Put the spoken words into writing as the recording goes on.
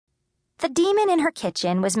The demon in her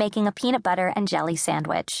kitchen was making a peanut butter and jelly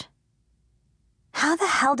sandwich. "How the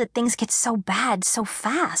hell did things get so bad so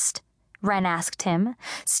fast?" Wren asked him,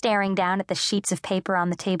 staring down at the sheets of paper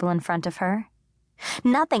on the table in front of her.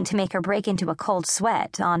 Nothing to make her break into a cold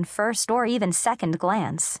sweat on first or even second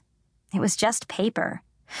glance. It was just paper.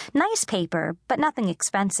 Nice paper, but nothing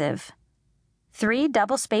expensive. 3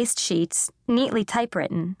 double-spaced sheets, neatly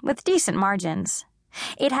typewritten, with decent margins.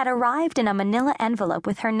 It had arrived in a manila envelope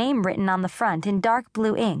with her name written on the front in dark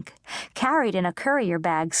blue ink, carried in a courier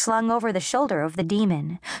bag slung over the shoulder of the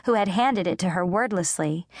demon, who had handed it to her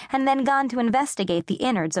wordlessly and then gone to investigate the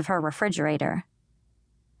innards of her refrigerator.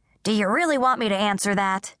 "Do you really want me to answer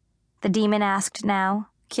that?" the demon asked now,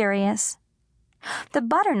 curious. The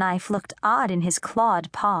butter knife looked odd in his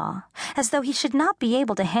clawed paw, as though he should not be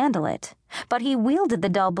able to handle it, but he wielded the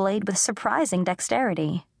dull blade with surprising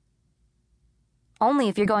dexterity. "Only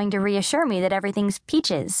if you're going to reassure me that everything's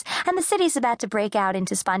peaches and the city's about to break out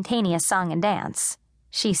into spontaneous song and dance,"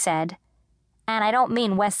 she said. "And I don't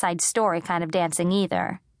mean West Side Story kind of dancing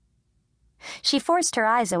either." She forced her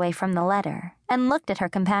eyes away from the letter and looked at her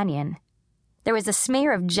companion. There was a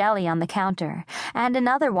smear of jelly on the counter and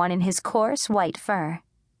another one in his coarse white fur,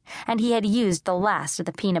 and he had used the last of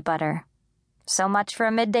the peanut butter. So much for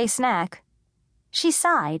a midday snack. She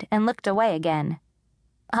sighed and looked away again.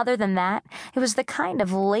 Other than that, it was the kind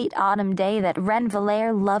of late autumn day that Wren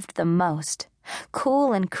Valere loved the most.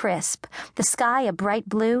 Cool and crisp, the sky a bright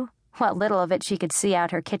blue, what little of it she could see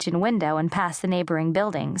out her kitchen window and past the neighboring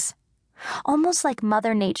buildings. Almost like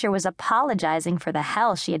Mother Nature was apologizing for the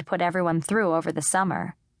hell she had put everyone through over the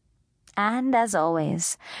summer. And, as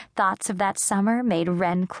always, thoughts of that summer made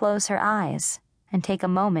Wren close her eyes and take a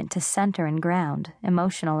moment to center and ground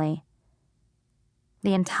emotionally.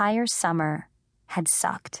 The entire summer had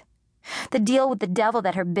sucked. The deal with the devil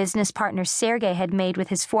that her business partner Sergei had made with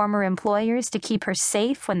his former employers to keep her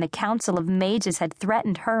safe when the Council of Mages had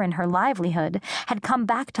threatened her and her livelihood had come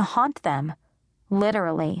back to haunt them.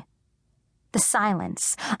 Literally. The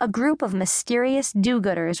silence, a group of mysterious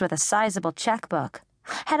do-gooders with a sizable checkbook,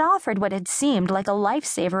 had offered what had seemed like a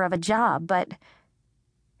lifesaver of a job, but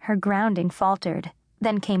her grounding faltered,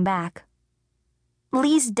 then came back.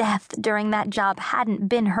 Lee's death during that job hadn't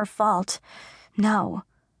been her fault. No,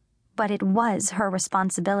 but it was her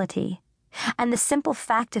responsibility, and the simple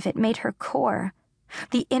fact of it made her core,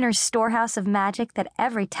 the inner storehouse of magic that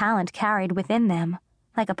every talent carried within them,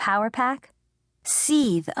 like a power pack,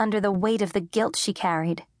 seethe under the weight of the guilt she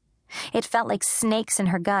carried. It felt like snakes in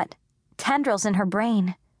her gut, tendrils in her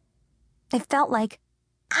brain. It felt like,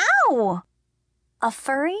 ow! A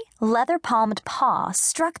furry, leather-palmed paw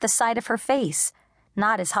struck the side of her face,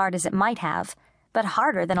 not as hard as it might have, but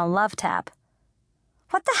harder than a love tap.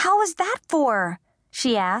 "What the hell was that for?"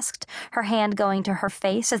 she asked, her hand going to her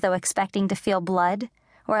face as though expecting to feel blood,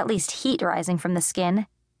 or at least heat rising from the skin.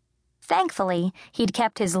 Thankfully, he'd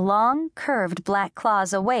kept his long, curved black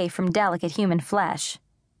claws away from delicate human flesh.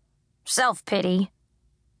 "Self-pity."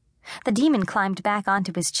 The demon climbed back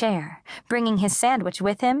onto his chair, bringing his sandwich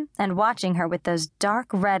with him and watching her with those dark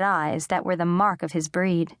red eyes that were the mark of his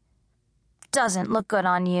breed. "Doesn't look good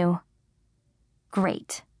on you."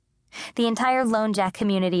 Great. The entire Lone Jack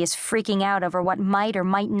community is freaking out over what might or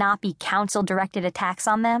might not be council-directed attacks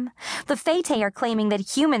on them. The Fete are claiming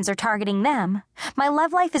that humans are targeting them. My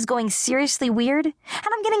love life is going seriously weird, and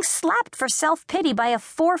I'm getting slapped for self-pity by a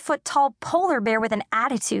 4-foot-tall polar bear with an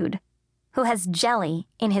attitude, who has jelly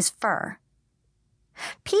in his fur.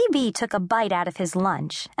 PB took a bite out of his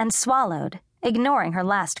lunch and swallowed, ignoring her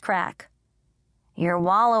last crack. "You're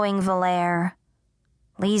wallowing, Valere.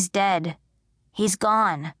 Lee's dead. He's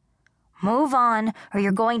gone. Move on, or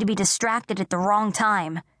you're going to be distracted at the wrong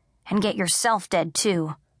time, and get yourself dead,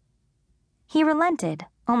 too." He relented,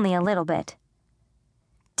 only a little bit.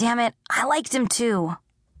 "Damn it, I liked him, too.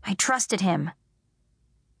 I trusted him."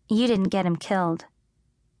 "You didn't get him killed."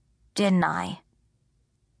 "Didn't I?"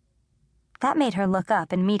 That made her look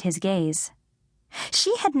up and meet his gaze.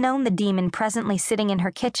 She had known the demon presently sitting in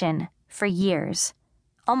her kitchen for years.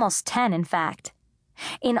 Almost 10, in fact.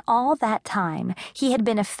 In all that time, he had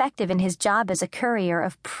been effective in his job as a courier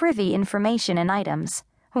of privy information and items,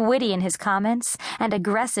 witty in his comments, and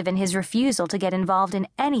aggressive in his refusal to get involved in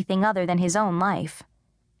anything other than his own life.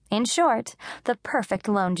 In short, the perfect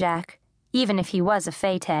Lone Jack, even if he was a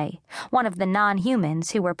Fete, one of the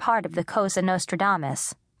non-humans who were part of the Cosa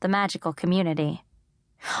Nostradamus, the magical community.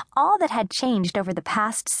 All that had changed over the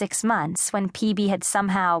past 6 months when PB had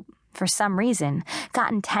somehow, for some reason,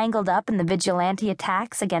 gotten tangled up in the vigilante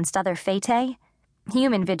attacks against other Fete,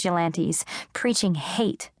 human vigilantes preaching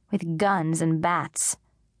hate with guns and bats.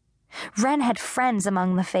 Wren had friends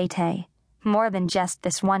among the Fete, More than just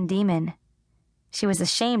this one demon. She was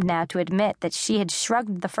ashamed now to admit that she had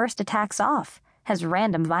shrugged the first attacks off as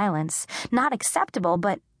random violence, not acceptable,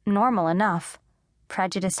 but normal enough.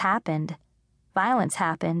 Prejudice happened. Violence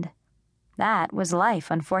happened. That was life,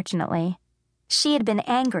 unfortunately. She had been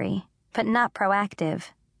angry, but not proactive.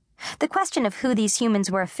 The question of who these humans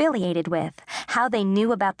were affiliated with, how they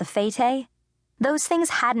knew about the Fete, those things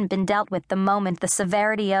hadn't been dealt with the moment the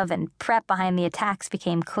severity of and prep behind the attacks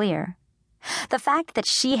became clear. The fact that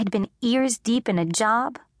she had been ears deep in a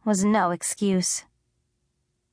job was no excuse.